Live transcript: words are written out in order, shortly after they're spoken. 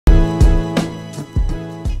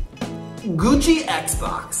Gucci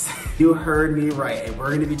Xbox. You heard me right, and we're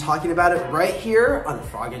going to be talking about it right here on the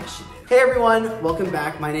Frog Initiative. Hey everyone, welcome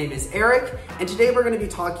back. My name is Eric, and today we're going to be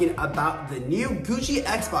talking about the new Gucci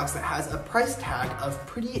Xbox that has a price tag of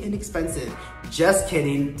pretty inexpensive. Just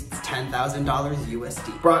kidding, it's $10,000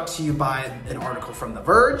 USD. Brought to you by an article from The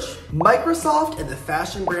Verge. Microsoft and the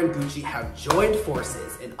fashion brand Gucci have joined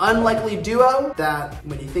forces, an unlikely duo that,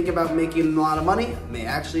 when you think about making a lot of money, may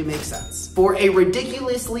actually make sense. For a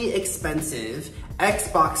ridiculously expensive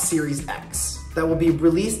Xbox Series X that will be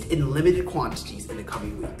released in limited quantities in the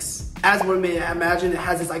coming weeks. As one may imagine, it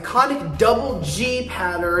has this iconic double G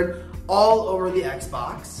pattern all over the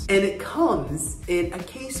Xbox, and it comes in a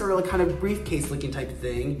case or a kind of briefcase looking type of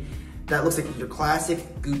thing that looks like your classic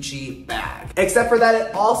Gucci bag. Except for that,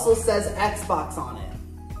 it also says Xbox on it.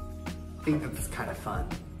 I think that's kind of fun.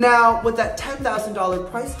 Now, with that $10,000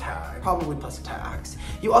 price tag, probably plus tax,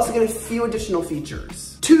 you also get a few additional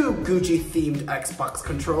features. 2 Gucci-themed Xbox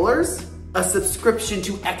controllers, a subscription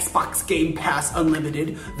to Xbox Game Pass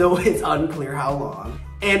Unlimited, though it's unclear how long,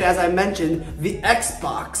 and as I mentioned, the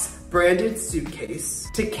Xbox branded suitcase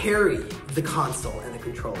to carry the console and the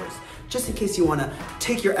controllers, just in case you want to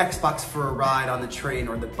take your Xbox for a ride on the train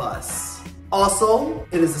or the bus. Also,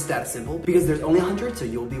 it is a status symbol because there's only 100, so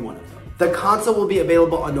you'll be one of them. The console will be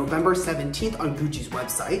available on November 17th on Gucci's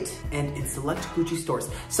website and in select Gucci stores.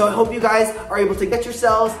 So I hope you guys are able to get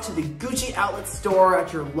yourselves to the Gucci outlet store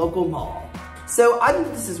at your local mall. So I think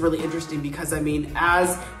this is really interesting because, I mean,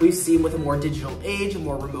 as we've seen with a more digital age,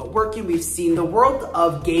 more remote working, we've seen the world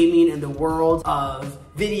of gaming and the world of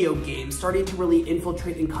video games starting to really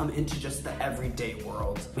infiltrate and come into just the everyday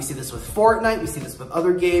world. We see this with Fortnite, we see this with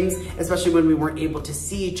other games, especially when we weren't able to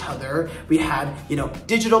see each other. We had,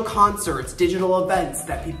 digital concerts, digital events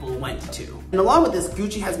that people went to. And along with this,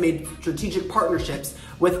 Gucci has made strategic partnerships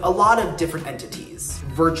with a lot of different entities.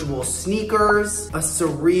 Virtual sneakers, a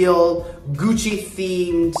surreal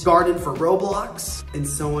Gucci-themed garden for Roblox, and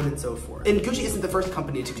so on and so forth. And Gucci isn't the first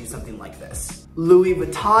company to do something like this. Louis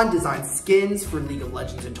Vuitton designed skins for League of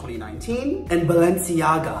Legends in 2019, and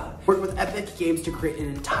Balenciaga worked with Epic Games to create an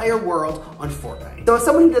entire world on Fortnite. So as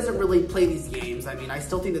someone who doesn't really play these games, I mean, I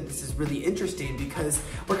still think that this is really interesting because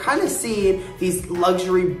we're kind of seeing these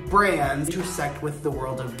luxury brands intersect with the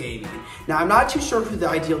world of gaming. Now, I'm not too sure who the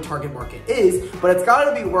ideal target market is, but it's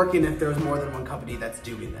gotta be working if there's more than one company that's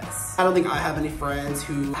doing this. I don't think I have any friends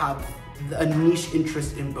who have a niche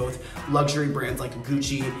interest in both luxury brands like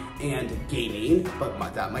Gucci and gaming, but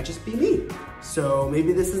that might just be me. So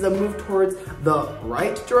maybe this is a move towards the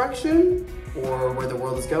right direction or where the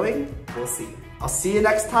world is going. We'll see. I'll see you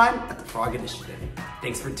next time at the Frog Initiative.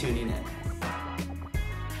 Thanks for tuning in.